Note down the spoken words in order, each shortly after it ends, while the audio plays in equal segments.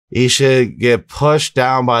He should get pushed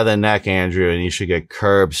down by the neck, Andrew, and he should get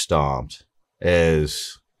curb stomped,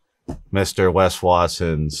 is Mr. Wes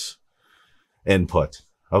Watson's input.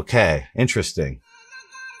 Okay, interesting.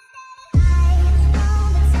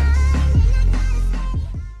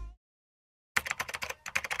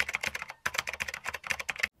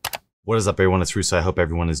 What is up, everyone? It's Russo. I hope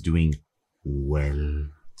everyone is doing well.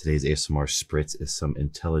 Today's ASMR spritz is some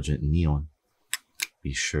intelligent neon.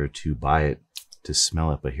 Be sure to buy it to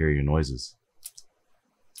smell it, but hear your noises.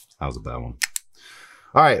 That was a bad one.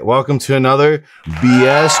 All right, welcome to another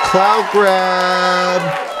BS Clout Grab.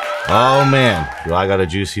 Oh man, do I got a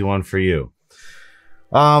juicy one for you.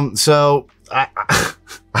 So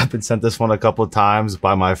I've been sent this one a couple of times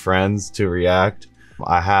by my friends to react.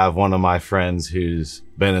 I have one of my friends who's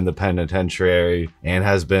been in the penitentiary and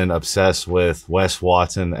has been obsessed with Wes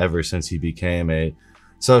Watson ever since he became a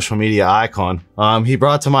social media icon. He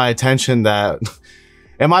brought to my attention that,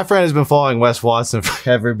 and my friend has been following Wes Watson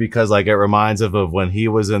forever because like it reminds him of when he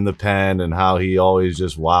was in the pen and how he always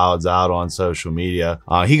just wilds out on social media.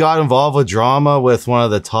 He got involved with drama with one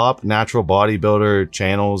of the top natural bodybuilder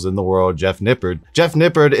channels in the world, Jeff Nippard. Jeff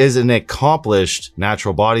Nippard is an accomplished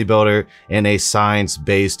natural bodybuilder and a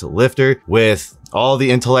science-based lifter with all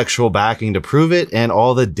the intellectual backing to prove it and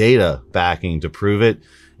all the data backing to prove it.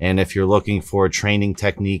 And if you're looking for training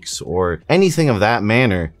techniques or anything of that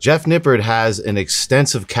manner, Jeff Nippard has an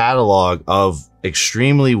extensive catalog of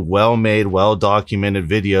extremely well-made, well-documented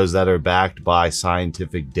videos that are backed by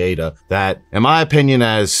scientific data that, in my opinion,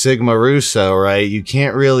 as Sigma Russo, right, you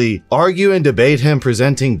can't really argue and debate him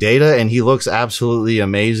presenting data, and he looks absolutely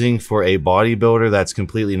amazing for a bodybuilder that's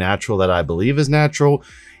completely natural, that I believe is natural.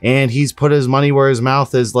 And he's put his money where his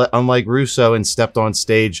mouth is, unlike Russo, and stepped on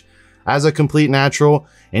stage as a complete natural,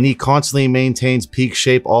 and he constantly maintains peak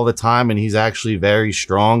shape all the time, and he's actually very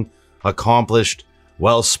strong, accomplished,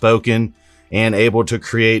 well-spoken, and able to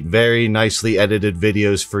create very nicely edited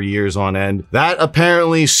videos for years on end. That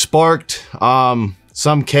apparently sparked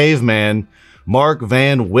some caveman, Mike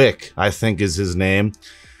Van Wyck, I think is his name,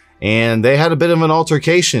 and they had a bit of an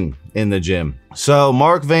altercation in the gym. So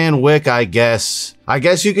Mike Van Wyck, I guess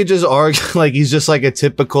you could just argue like he's just like a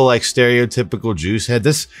typical, like stereotypical juice head.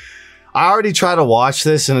 I already tried to watch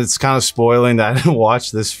this, and it's kind of spoiling that I didn't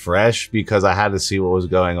watch this fresh because I had to see what was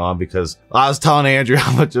going on, because I was telling Andrew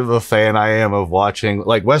how much of a fan I am of watching,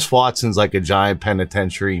 like, Wes Watson's like a giant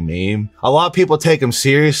penitentiary meme. A lot of people take him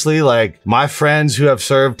seriously. Like my friends who have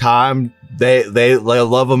served time, they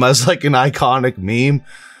love him as like an iconic meme.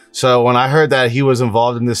 So when I heard that he was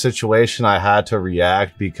involved in this situation, I had to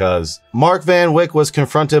react because Mike Van Wyck was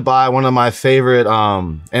confronted by one of my favorite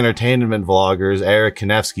entertainment vloggers, Eric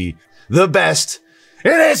Kanefsky. The best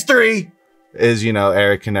in history is, you know,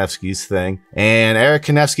 Eric Kanefsky's thing. And Eric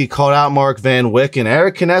Kanefsky called out Mike Van Wyck, and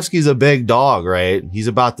Eric Kanefsky's a big dog, right? He's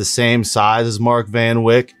about the same size as Mike Van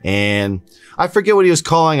Wyck, and I forget what he was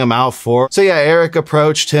calling him out for. So yeah, Eric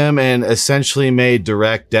approached him and essentially made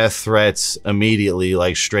direct death threats immediately,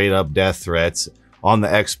 like straight up death threats on the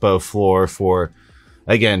expo floor for,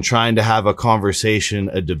 again, trying to have a conversation,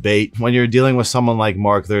 a debate. When you're dealing with someone like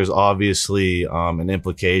Mark, there's obviously an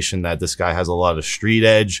implication that this guy has a lot of street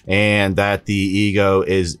edge and that the ego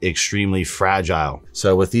is extremely fragile.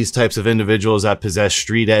 So with these types of individuals that possess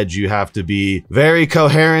street edge, you have to be very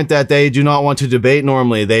coherent that they do not want to debate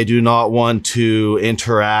normally. They do not want to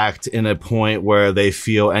interact in a point where they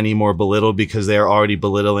feel any more belittled because they are already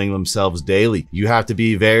belittling themselves daily. You have to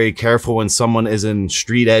be very careful when someone is in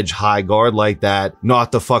street edge high guard like that,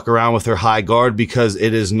 not to fuck around with their high guard, because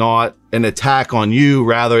it is not an attack on you,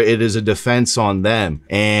 rather it is a defense on them.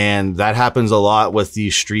 And that happens a lot with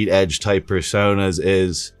these street edge type personas,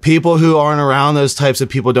 is people who aren't around those types of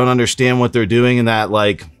people don't understand what they're doing, and that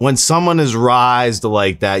like when someone is rised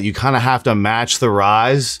like that, you kind of have to match the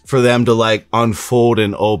rise for them to like unfold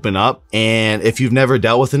and open up. And if you've never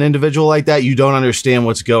dealt with an individual like that, you don't understand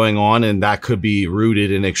what's going on, and that could be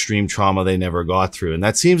rooted in extreme trauma they never got through. And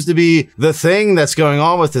that seems to be the thing that's going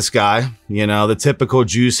on with this guy. You know, the typical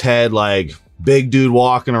juice head, like big dude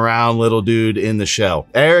walking around, little dude in the shell.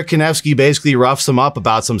 Eric Kanefsky basically roughs him up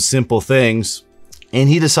about some simple things, and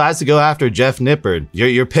he decides to go after Jeff Nippard.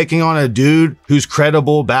 You're picking on a dude who's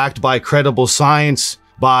credible, backed by credible science,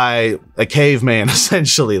 by a caveman,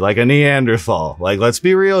 essentially, like a Neanderthal. Like, let's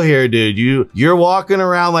be real here, dude. You're walking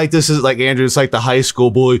around like this is like, Andrew, it's like the high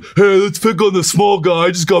school bully. Hey, let's pick on the small guy.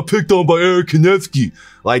 I just got picked on by Eric Kanefsky.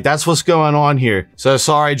 Like, that's what's going on here. So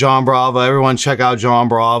sorry, John Bravo. Everyone check out John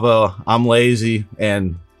Bravo. I'm lazy,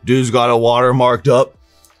 and dude's got it watermarked up.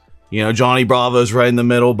 You know, Johnny Bravo's right in the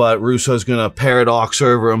middle, but Russo's gonna paradox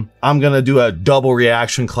over him. I'm gonna do a double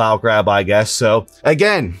reaction clout grab, I guess. So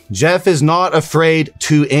again, Jeff is not afraid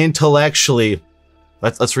to intellectually,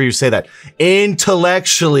 let's say that,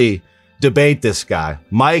 intellectually debate this guy.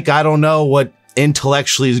 Mike, I don't know what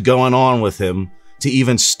intellectually is going on with him to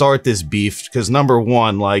even start this beef, because number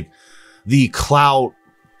one, like, the clout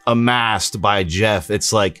amassed by Jeff,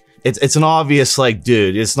 it's like, it's an obvious, like,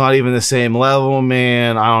 dude, it's not even the same level,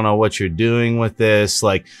 man. I don't know what you're doing with this.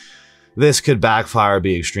 Like, this could backfire,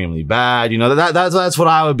 be extremely bad. You know, that's what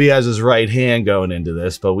I would be as his right hand going into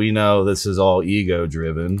this, but we know this is all ego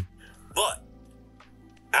driven. But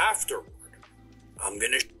afterward, I'm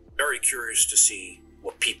gonna be very curious to see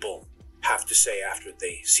what people have to say after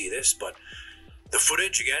they see this. But the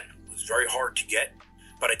footage, again, was very hard to get,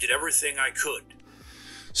 but I did everything I could.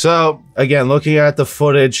 So again, looking at the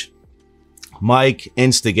footage, Mike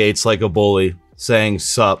instigates like a bully, saying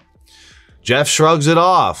sup. Jeff shrugs it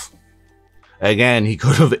off. Again, he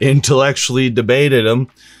could have intellectually debated him.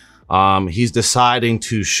 He's deciding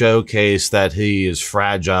to showcase that he is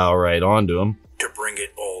fragile right onto him. To bring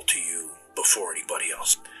it all to you before anybody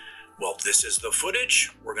else. Well, this is the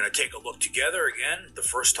footage. We're going to take a look together again. The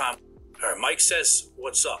first time. All right, Mike says,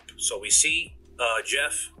 what's up? So we see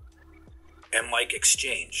Jeff and Mike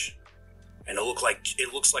exchange. And it looks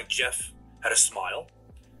like Jeff had a smile.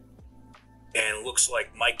 And it looks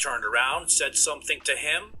like Mike turned around, said something to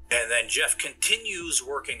him, and then Jeff continues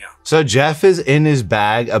working out. So Jeff is in his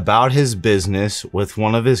bag about his business with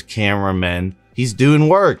one of his cameramen. He's doing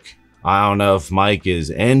work. I don't know if Mike is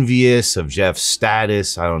envious of Jeff's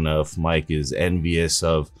status. I don't know if Mike is envious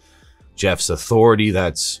of Jeff's authority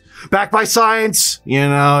that's backed by science. You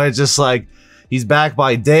know, it's just like he's backed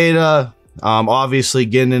by data. Obviously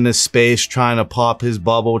getting in his space, trying to pop his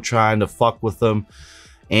bubble, trying to fuck with them.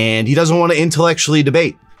 And he doesn't want to intellectually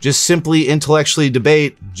debate. Just simply intellectually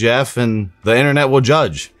debate Jeff, and the internet will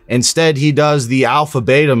judge. Instead, he does the alpha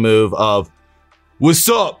beta move of, what's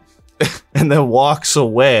up? And then walks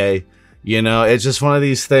away. You know, it's just one of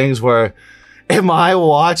these things where, am I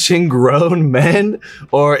watching grown men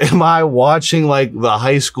or am I watching like the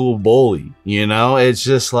high school bully? You know, it's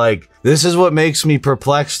just like, this is what makes me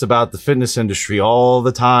perplexed about the fitness industry all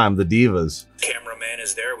the time, the divas. Cameraman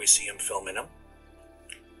is there. We see him filming him.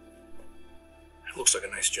 It looks like a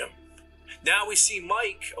nice gym. Now we see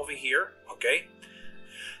Mike over here, okay?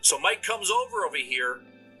 So Mike comes over here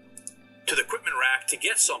to the equipment rack to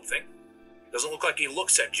get something. Doesn't look like he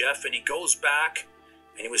looks at Jeff, and he goes back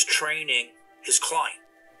and he was training his client.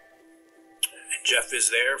 And Jeff is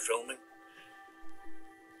there filming.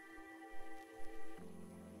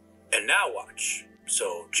 And now watch.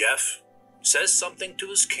 So Jeff says something to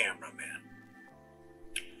his cameraman.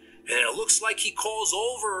 And it looks like he calls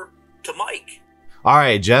over to Mike. All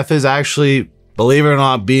right, Jeff is actually, believe it or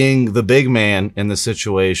not, being the big man in the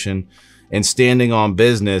situation and standing on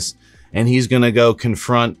business. And he's going to go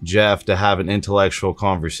confront Jeff to have an intellectual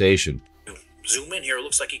conversation. Zoom in here. It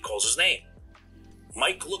looks like he calls his name.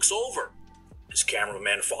 Mike looks over. His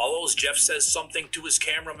cameraman follows. Jeff says something to his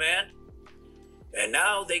cameraman. And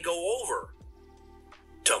now they go over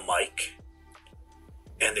to Mike.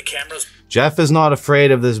 And the cameras. Jeff is not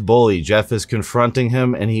afraid of this bully. Jeff is confronting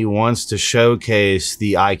him, and he wants to showcase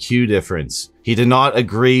the IQ difference. He did not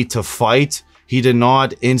agree to fight. He did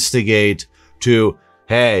not instigate to,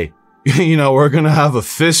 hey, you know, we're going to have a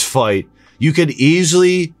fist fight. You could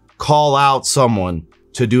easily call out someone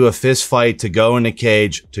to do a fist fight, to go in a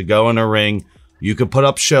cage, to go in a ring. You could put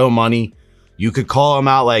up show money. You could call him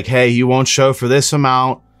out like, hey, you won't show for this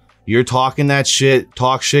amount. You're talking that shit.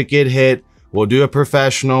 Talk shit, get hit. We'll do a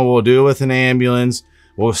professional. We'll do it with an ambulance.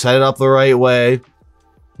 We'll set it up the right way.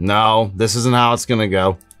 No, this isn't how it's going to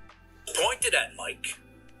go. Pointed at Mike.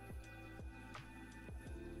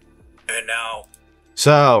 And now.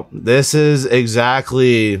 So this is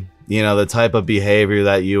exactly, you know, the type of behavior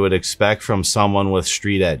that you would expect from someone with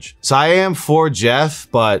street edge. So I am for Jeff,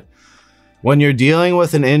 but when you're dealing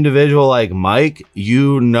with an individual like Mike,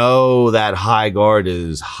 you know that high guard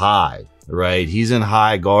is high, right? He's in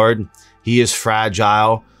high guard. He is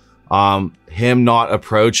fragile. Him not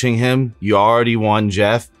approaching him, you already won,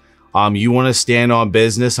 Jeff. You want to stand on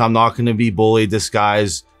business. I'm not going to be bullied. This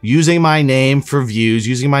guy's using my name for views,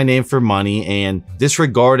 using my name for money, and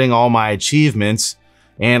disregarding all my achievements.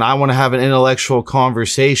 And I want to have an intellectual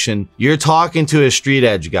conversation. You're talking to a street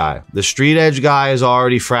edge guy. The street edge guy is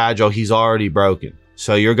already fragile. He's already broken.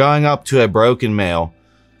 So you're going up to a broken male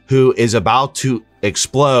who is about to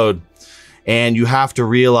explode. And you have to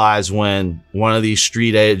realize when one of these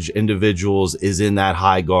street edge individuals is in that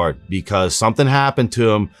high guard, because something happened to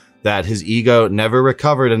him that his ego never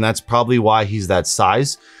recovered, and that's probably why he's that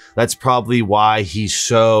size. That's probably why he's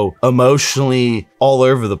so emotionally all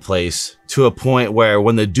over the place, to a point where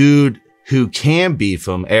when the dude who can beef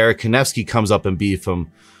him, Eric Konevsky, comes up and beef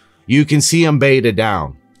him, you can see him baited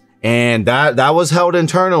down. And that was held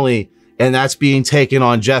internally, and that's being taken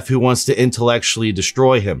on Jeff, who wants to intellectually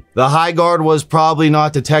destroy him. The high guard was probably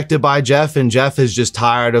not detected by Jeff, and Jeff is just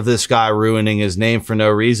tired of this guy ruining his name for no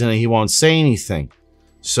reason, and he won't say anything.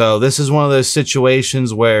 So this is one of those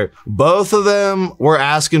situations where both of them were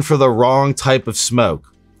asking for the wrong type of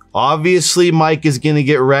smoke. Obviously, Mike is going to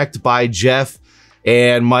get wrecked by Jeff,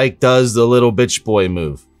 and Mike does the little bitch boy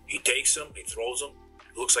move. He takes him, he throws him.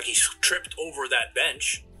 It looks like he's tripped over that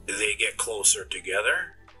bench. They get closer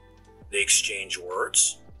together. They exchange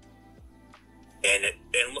words. And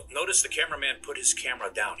notice the cameraman put his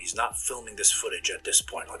camera down. He's not filming this footage at this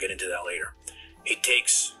point. I'll get into that later. He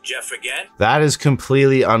takes Jeff again. That is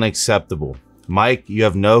completely unacceptable. Mike, you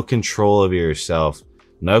have no control of yourself,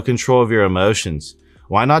 no control of your emotions.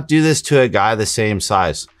 Why not do this to a guy the same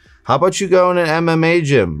size? How about you go in an MMA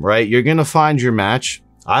gym, right? You're going to find your match.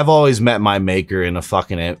 I've always met my maker in a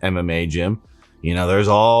fucking MMA gym. You know, there's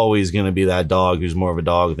always going to be that dog who's more of a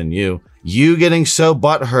dog than you. You getting so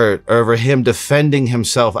butthurt over him defending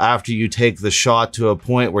himself after you take the shot to a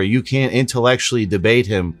point where you can't intellectually debate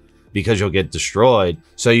him because you'll get destroyed.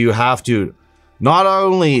 So you have to not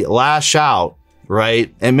only lash out,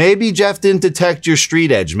 right? And maybe Jeff didn't detect your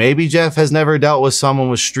street edge. Maybe Jeff has never dealt with someone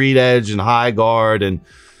with street edge and high guard, and,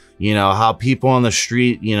 you know, how people on the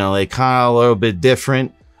street, you know, they kind of a little bit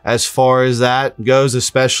different as far as that goes,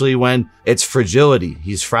 especially when it's fragility.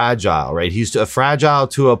 He's fragile, right? He's fragile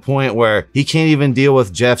to a point where he can't even deal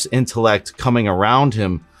with Jeff's intellect coming around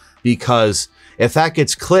him, because if that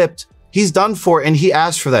gets clipped, he's done for, and he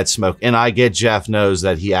asked for that smoke. And I get Jeff knows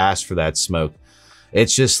that he asked for that smoke.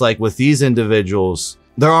 It's just like with these individuals,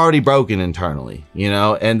 they're already broken internally, you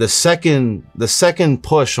know? And the second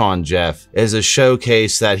push on Jeff is a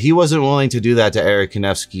showcase that he wasn't willing to do that to Eric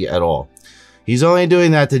Konevsky at all. He's only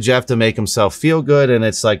doing that to Jeff to make himself feel good. And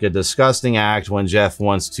it's like a disgusting act when Jeff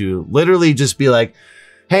wants to literally just be like,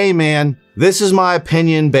 hey man, this is my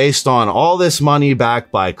opinion based on all this money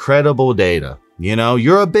backed by credible data. You know,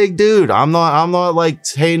 you're a big dude. I'm not like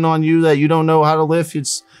hating on you that you don't know how to lift.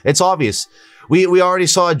 It's obvious. We already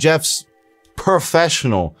saw Jeff's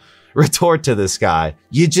professional retort to this guy.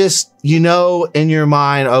 You know, in your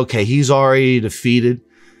mind, okay, he's already defeated.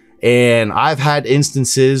 And I've had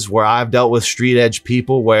instances where I've dealt with street edge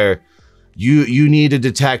people where you need to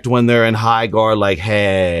detect when they're in high guard, like,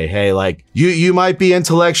 hey, like you might be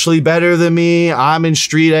intellectually better than me. I'm in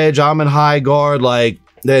street edge. I'm in high guard. Like,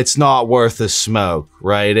 it's not worth the smoke,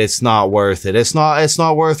 right? It's not worth it. It's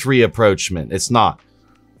not worth reapproachment. It's not.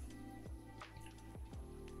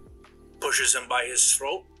 Pushes him by his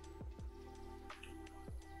throat.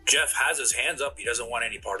 Jeff has his hands up. He doesn't want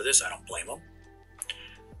any part of this. I don't blame him.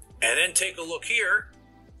 And then take a look here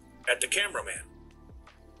at the cameraman.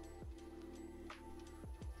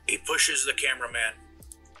 He pushes the cameraman.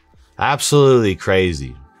 Absolutely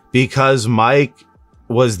crazy. Because Mike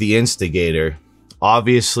was the instigator,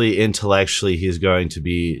 obviously intellectually he's going to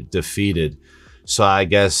be defeated. So I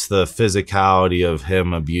guess the physicality of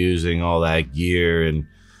him abusing all that gear and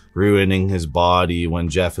ruining his body when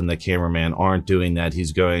Jeff and the cameraman aren't doing that,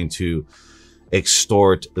 he's going to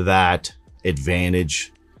extort that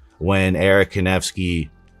advantage. When Eric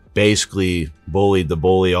Konevsky basically bullied the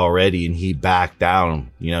bully already and he backed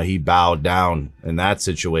down, you know, he bowed down in that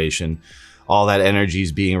situation, all that energy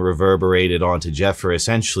is being reverberated onto Jeff for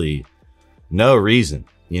essentially no reason.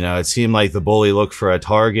 You know, it seemed like the bully looked for a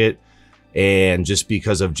target, and just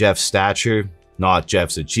because of Jeff's stature, not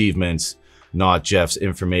Jeff's achievements, not Jeff's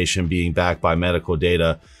information being backed by medical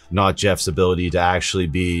data, not Jeff's ability to actually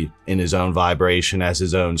be in his own vibration as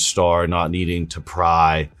his own star, not needing to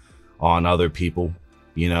pry on other people,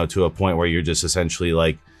 you know, to a point where you're just essentially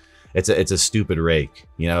like, it's a stupid rake,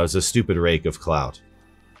 you know, it's a stupid rake of clout.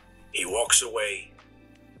 He walks away.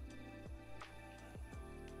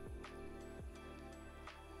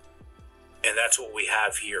 And that's what we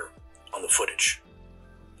have here on the footage.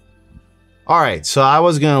 All right, so I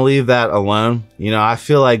was going to leave that alone. You know, I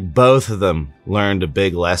feel like both of them learned a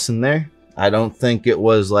big lesson there. I don't think it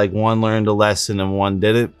was like one learned a lesson and one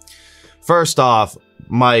didn't. First off,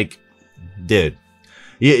 Mike, dude,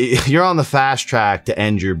 you're on the fast track to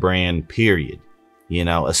end your brand, period. You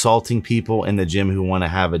know, assaulting people in the gym who want to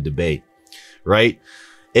have a debate, right?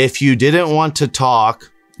 If you didn't want to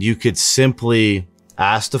talk, you could simply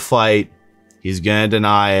ask to fight. He's going to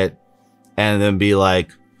deny it and then be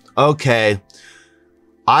like, okay,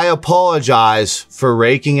 I apologize for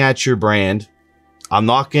raking at your brand. I'm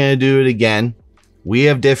not going to do it again. We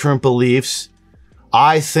have different beliefs.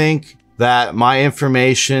 I think that my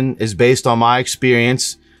information is based on my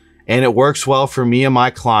experience and it works well for me and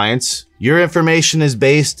my clients. Your information is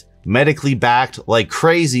based medically backed like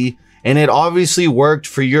crazy, and it obviously worked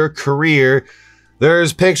for your career.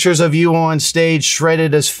 There's pictures of you on stage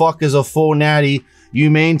shredded as fuck as a full natty.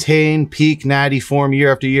 You maintain peak natty form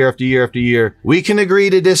year after year after year after year. We can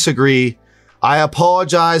agree to disagree. I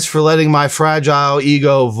apologize for letting my fragile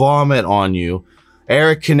ego vomit on you.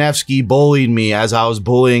 Eric Konevsky bullied me as I was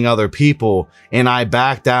bullying other people, and I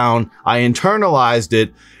backed down. I internalized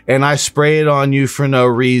it, and I sprayed on you for no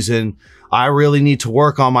reason. I really need to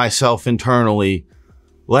work on myself internally.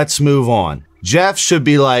 Let's move on. Jeff should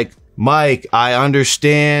be like, Mike, I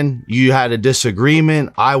understand you had a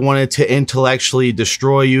disagreement. I wanted to intellectually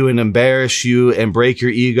destroy you and embarrass you and break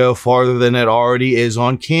your ego farther than it already is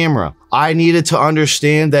on camera. I needed to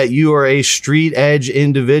understand that you are a street edge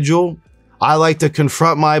individual. I like to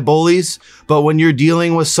confront my bullies, but when you're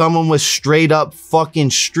dealing with someone with straight up fucking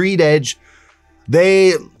street edge,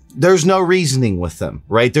 there's no reasoning with them,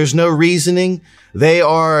 right? There's no reasoning. They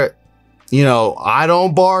are, you know, I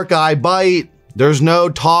don't bark, I bite. There's no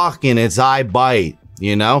talking, it's I bite,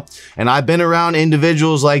 you know? And I've been around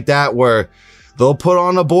individuals like that where they'll put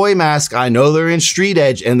on a boy mask. I know they're in street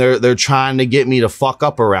edge and they're trying to get me to fuck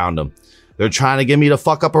up around them. They're trying to get me to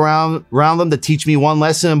fuck up around them to teach me one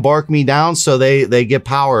lesson and bark me down so they get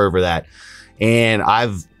power over that. And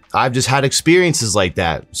I've just had experiences like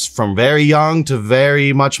that from very young to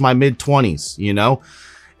very much my mid-20s, you know?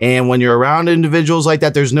 And when you're around individuals like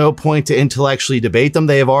that, there's no point to intellectually debate them.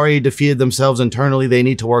 They have already defeated themselves internally. They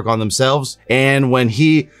need to work on themselves. And when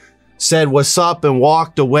he said, what's up, and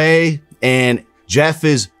walked away, and Jeff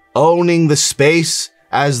is owning the space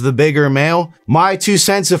as the bigger male, my 2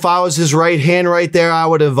 cents, if I was his right hand right there, I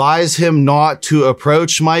would advise him not to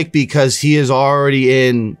approach Mike because he is already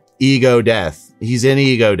in ego death. He's in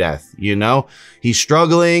ego death, you know? He's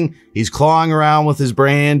struggling. He's clawing around with his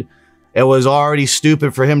brand. It was already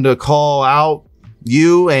stupid for him to call out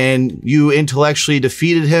you, and you intellectually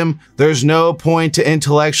defeated him. There's no point to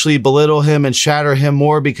intellectually belittle him and shatter him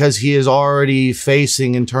more because he is already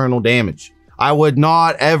facing internal damage. I would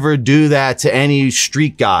not ever do that to any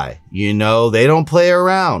street guy. You know, they don't play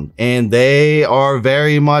around, and they are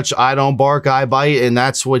very much, I don't bark, I bite, and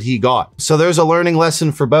that's what he got. So there's a learning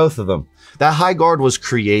lesson for both of them. That high guard was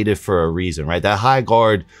created for a reason, right? That high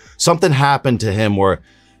guard, something happened to him where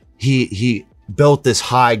he built this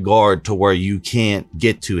high guard to where you can't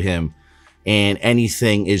get to him, and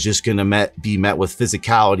anything is just going to be met with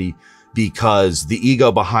physicality because the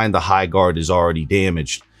ego behind the high guard is already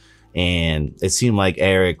damaged. And it seemed like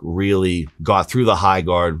Eric really got through the high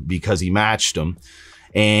guard because he matched him,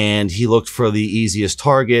 and he looked for the easiest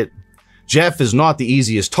target. Jeff is not the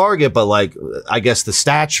easiest target, but like, I guess the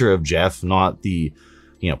stature of Jeff, not the,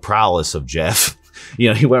 you know, prowess of Jeff. You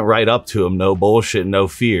know, he went right up to him, no bullshit, no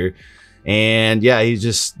fear. And yeah,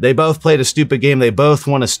 they both played a stupid game. They both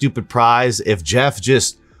won a stupid prize. If Jeff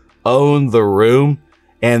just owned the room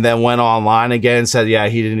and then went online again and said, yeah,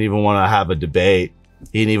 he didn't even want to have a debate.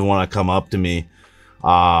 He didn't even want to come up to me.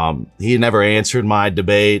 He never answered my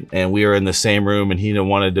debate, and we were in the same room and he didn't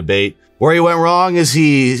want to debate. Where he went wrong is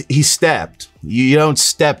he stepped. You don't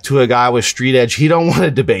step to a guy with street edge. He don't want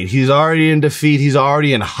to debate. He's already in defeat. He's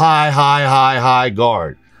already in high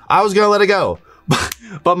guard. I was going to let it go.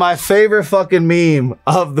 But my favorite fucking meme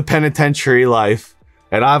of the penitentiary life,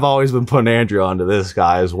 and I've always been putting Andrew onto this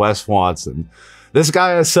guy, is Wes Watson. This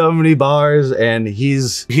guy has so many bars, and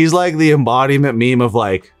he's like the embodiment meme of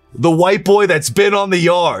like the white boy that's been on the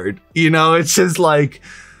yard. You know, it's just like,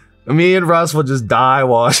 me and Russ will just die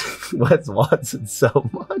watching Wes Watson so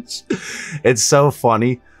much. It's so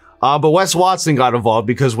funny. But Wes Watson got involved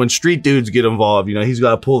because when street dudes get involved, you know, he's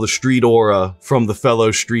got to pull the street aura from the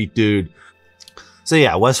fellow street dude. So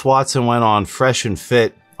yeah, Wes Watson went on Fresh and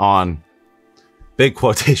Fit on big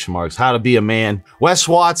quotation marks, how to be a man. Wes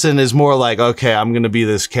Watson is more like, okay, I'm going to be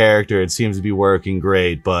this character. It seems to be working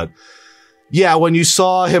great. But yeah, when you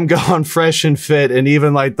saw him go on Fresh and Fit, and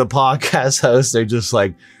even like the podcast hosts, they're just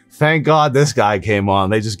like, thank God this guy came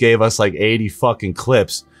on. They just gave us like 80 fucking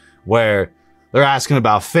clips where they're asking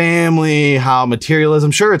about family, how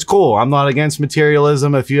materialism. Sure, it's cool. I'm not against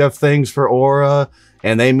materialism. If you have things for aura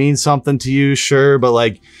and they mean something to you, sure. But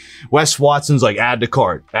like Wes Watson's like, add to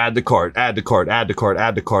cart, add to cart, add to cart, add to cart,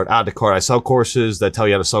 add to cart, add to cart. I sell courses that tell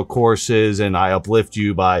you how to sell courses, and I uplift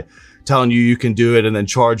you by telling you can do it and then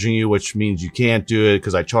charging you, which means you can't do it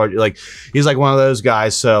because I charge you. Like, he's like one of those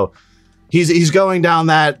guys. So he's going down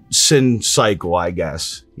that sin cycle, I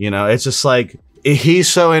guess. You know, it's just like, he's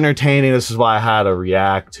so entertaining. This is why I had to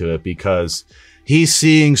react to it, because he's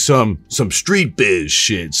seeing some street biz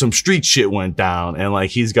shit, some street shit went down, and like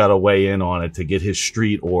he's got to weigh in on it to get his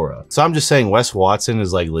street aura. So I'm just saying, Wes Watson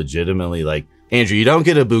is like legitimately like, Andrew, you don't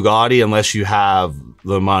get a Bugatti unless you have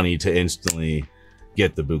the money to instantly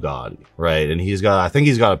get the Bugatti, right? And he's got, I think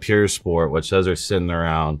he's got a Pure Sport, which says they're sitting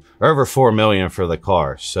around over 4 million for the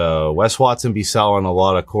car. So Wes Watson be selling a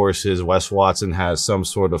lot of courses. Wes Watson has some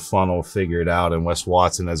sort of funnel figured out, and Wes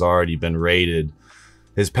Watson has already been raided.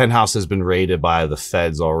 His penthouse has been raided by the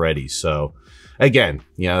feds already. So again,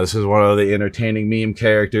 you know, this is one of the entertaining meme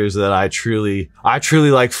characters that I truly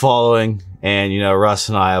like following. And, you know, Russ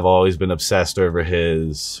and I have always been obsessed over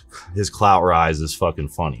his clout rise is fucking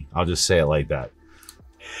funny. I'll just say it like that.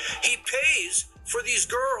 He pays for these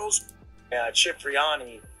girls.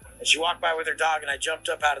 Cipriani, and she walked by with her dog, and I jumped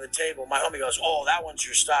up out of the table. My homie goes, "Oh, that one's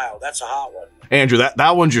your style. That's a hot one." Andrew,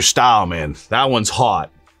 that one's your style, man. That one's hot.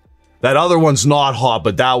 That other one's not hot,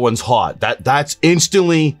 but that one's hot. That's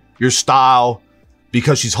instantly your style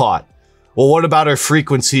because she's hot. Well, what about her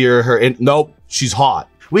frequency or her? Nope, she's hot.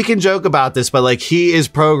 We can joke about this, but like, he is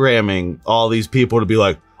programming all these people to be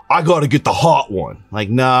like, I gotta get the hot one. Like,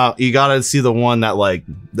 no, you gotta see the one that, like,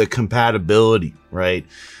 the compatibility, right?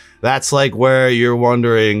 That's like where you're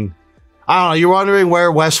wondering, I don't know, you're wondering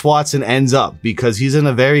where Wes Watson ends up, because he's in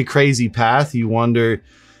a very crazy path. You wonder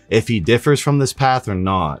if he differs from this path or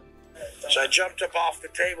not. So I jumped up off the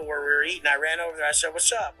table where we were eating. I ran over there. I said,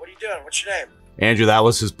 "What's up? What are you doing? What's your name?" Andrew, that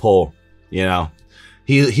was his pull, you know?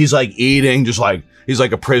 He's like eating, just like, he's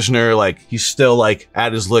like a prisoner. Like, he's still like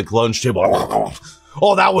at his lunch table.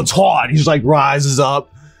 Oh, that one's hot. He's like rises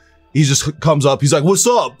up. He just comes up. He's like, "What's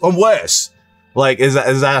up? I'm Wes." Like, is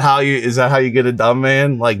that how you get it done,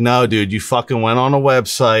 man? Like, no, dude, you fucking went on a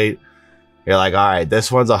website. You're like, all right, this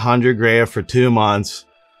one's 100 grand for 2 months.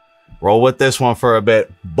 Roll with this one for a bit.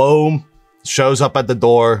 Boom. Shows up at the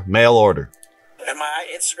door. Mail order. And my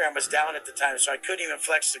Instagram was down at the time, so I couldn't even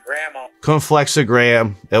flex the gram on. Couldn't flex the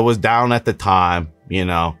gram. It was down at the time, you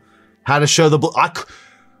know. Had to show the blue.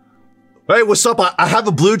 Hey, what's up? I have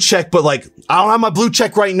a blue check, but like, I don't have my blue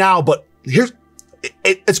check right now, but here's,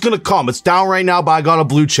 it's gonna come. It's down right now, but I got a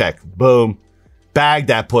blue check. Boom. Bag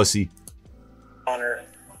that pussy. On her.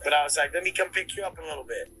 But I was like, "Let me come pick you up in a little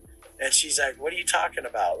bit." And she's like, "What are you talking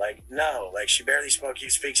about?" Like, no, like, she barely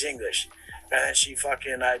speaks English. And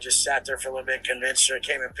then I just sat there for a little bit, convinced her,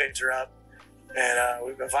 came and picked her up. And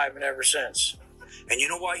we've been vibing ever since. And you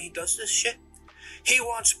know why he does this shit? He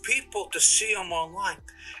wants people to see him online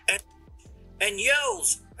and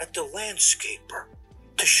yells at the landscaper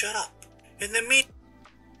to shut up. In the meantime,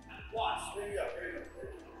 watch, here you go.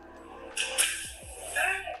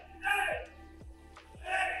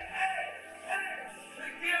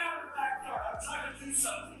 Get out of the back door. I'm trying to do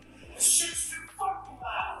something. This shit's too fucking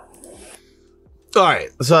loud. All right.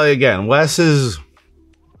 So again, Wes is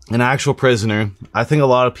an actual prisoner. I think a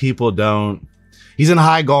lot of people don't. He's in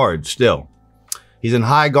high guard still. He's in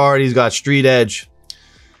high guard. He's got street edge.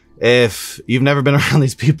 If you've never been around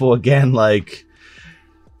these people, again, like,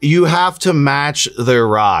 you have to match their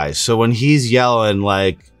rise. So when he's yelling,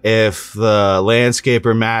 like, if the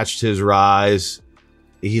landscaper matched his rise,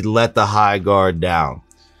 he'd let the high guard down.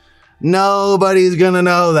 Nobody's gonna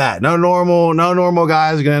know that. No normal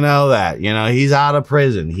guy's gonna know that. You know, he's out of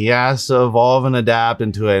prison. He has to evolve and adapt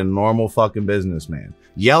into a normal fucking businessman.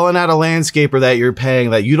 Yelling at a landscaper that you're paying,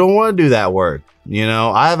 that you don't want to do that work. You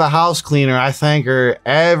know, I have a house cleaner. I thank her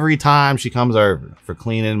every time she comes over for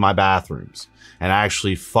cleaning my bathrooms and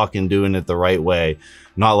actually fucking doing it the right way.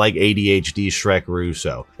 Not like ADHD Shrek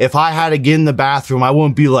Russo. If I had to get in the bathroom, I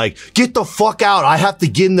wouldn't be like, "Get the fuck out. I have to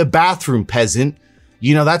get in the bathroom, peasant."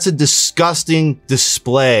 You know, that's a disgusting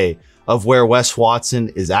display of where Wes Watson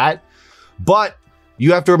is at. But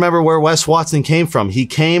you have to remember where Wes Watson came from. He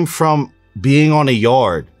came from being on a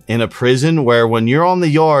yard in a prison, where when you're on the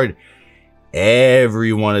yard,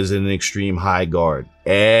 everyone is in an extreme high guard.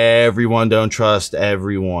 Everyone don't trust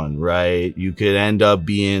everyone, right? You could end up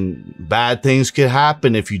being, bad things could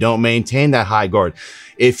happen if you don't maintain that high guard.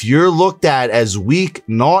 If you're looked at as weak,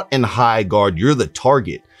 not in high guard, you're the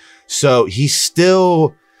target. So he's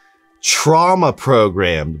still trauma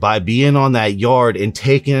programmed by being on that yard and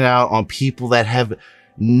taking it out on people that have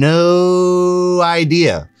no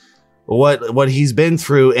idea what he's been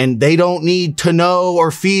through, and they don't need to know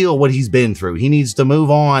or feel what he's been through. He needs to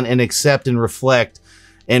move on and accept and reflect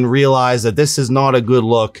and realize that this is not a good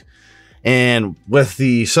look. And with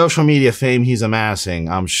the social media fame he's amassing,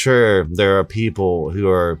 I'm sure there are people who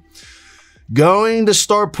are going to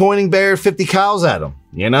start pointing bare 50 cows at him,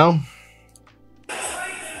 you know?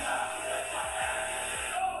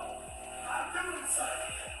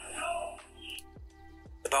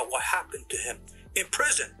 in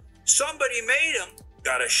prison. Somebody made him.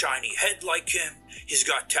 Got a shiny head like him. He's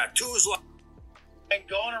got tattoos like. And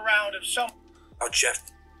going around of some. Oh, Jeff.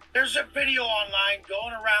 There's a video online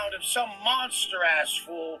going around of some monster-ass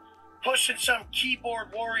fool pushing some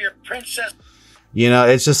keyboard warrior princess. You know,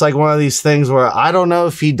 it's just like one of these things where I don't know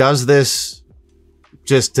if he does this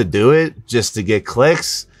just to do it, just to get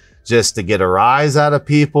clicks, just to get a rise out of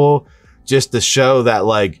people, just to show that,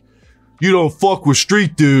 like, you don't fuck with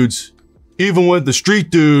street dudes. Even when the street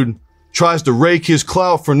dude tries to rake his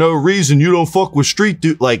clout for no reason, you don't fuck with street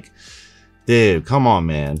dude. Like, dude, come on,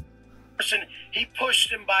 man. He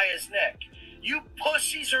pushed him by his neck. You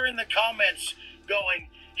pussies are in the comments going,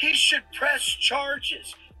 he should press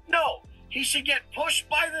charges. No, he should get pushed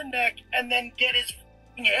by the neck and then get his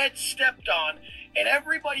head stepped on. And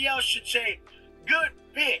everybody else should say, good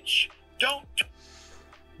bitch, don't.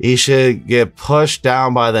 He should get pushed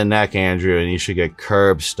down by the neck, Andrew, and he should get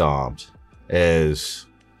curb stomped, is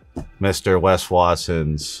Mr. Wes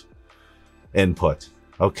Watson's input.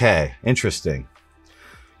 Okay, interesting.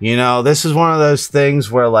 You know, this is one of those things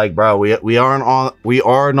where, like, bro, we are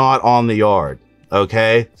not on the yard,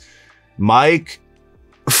 okay? Mike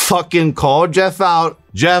fucking called Jeff out.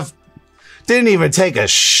 Jeff didn't even take a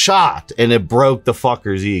shot, and it broke the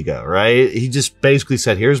fucker's ego, right? He just basically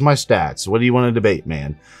said, here's my stats. What do you want to debate,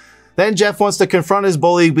 man? Then Jeff wants to confront his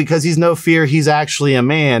bully because he's no fear. He's actually a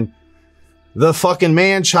man. The fucking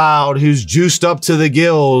man child who's juiced up to the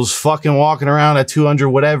gills, fucking walking around at 200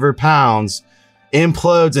 whatever pounds,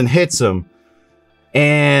 implodes and hits him.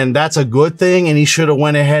 And that's a good thing. And he should have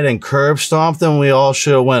went ahead and curb stomped him. We all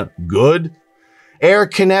should have went good.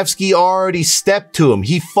 Eric Konevsky already stepped to him.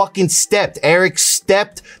 He fucking stepped. Eric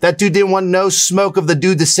stepped. That dude didn't want no smoke of the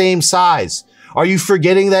dude the same size. Are you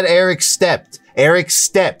forgetting that Eric stepped? Eric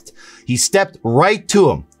stepped. He stepped right to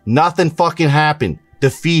him. Nothing fucking happened.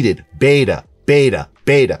 Defeated. Beta. Beta.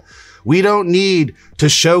 Beta. We don't need to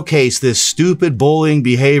showcase this stupid bullying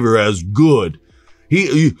behavior as good.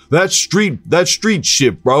 That's street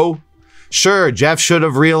shit, bro. Sure, Jeff should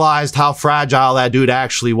have realized how fragile that dude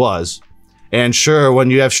actually was. And sure, when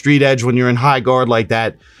you have street edge, when you're in high guard like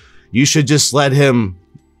that, you should just let him.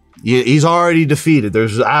 He's already defeated.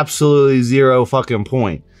 There's absolutely zero fucking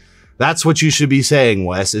point. That's what you should be saying,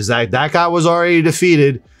 Wes, is that guy was already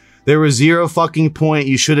defeated. There was zero fucking point.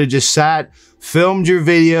 You should have just sat, filmed your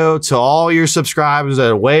video to all your subscribers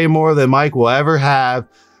that are way more than Mike will ever have.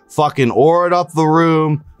 Fucking ored up the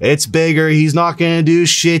room. It's bigger. He's not going to do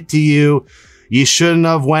shit to you. You shouldn't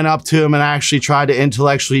have went up to him and actually tried to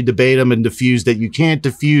intellectually debate him and diffuse that. You can't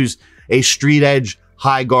diffuse a street edge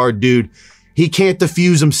high guard dude. He can't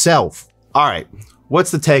diffuse himself. All right.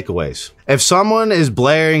 What's the takeaways? If someone is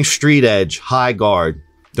blaring street edge high guard,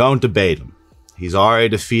 don't debate him. He's already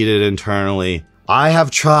defeated internally. I have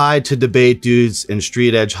tried to debate dudes in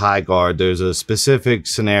street edge high guard. There's a specific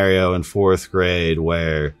scenario in 4th grade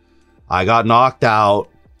where I got knocked out.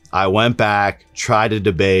 I went back, tried to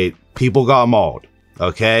debate. People got mauled,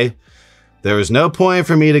 okay? There was no point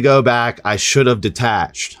for me to go back. I should have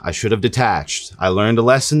detached. I learned a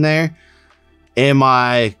lesson there. In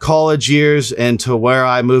my college years and to where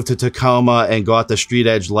I moved to Tacoma and got the street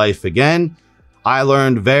edge life again, I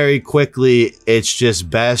learned very quickly it's just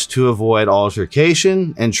best to avoid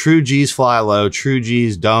altercation, and true G's fly low. True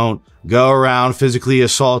G's don't go around physically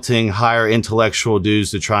assaulting higher intellectual dudes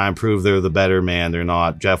to try and prove they're the better man. They're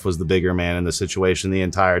not. Jeff was the bigger man in the situation the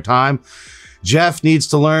entire time. Jeff needs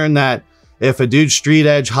to learn that if a dude's street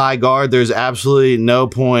edge high guard, there's absolutely no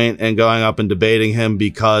point in going up and debating him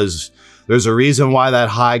because there's a reason why that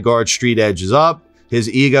high guard street edge is up. His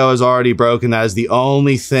ego is already broken. That is the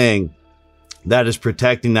only thing that is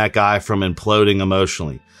protecting that guy from imploding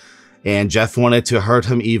emotionally. And Jeff wanted to hurt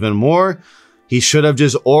him even more. He should have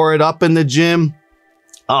just ored up in the gym.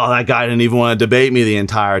 Oh, that guy didn't even want to debate me the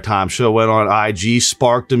entire time. Should have went on IG,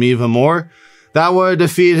 sparked him even more. That would have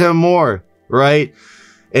defeated him more, right?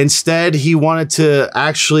 Instead, he wanted to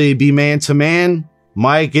actually be man to man.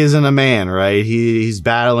 Mike isn't a man, right? He's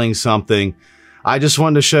battling something. I just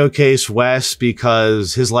wanted to showcase Wes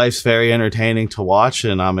because his life's very entertaining to watch,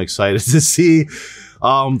 and I'm excited to see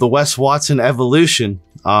the Wes Watson evolution.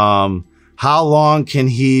 How long can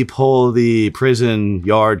he pull the prison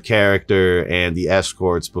yard character and the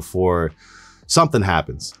escorts before something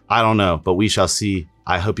happens? I don't know, but we shall see.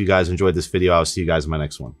 I hope you guys enjoyed this video. I'll see you guys in my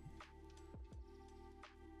next one.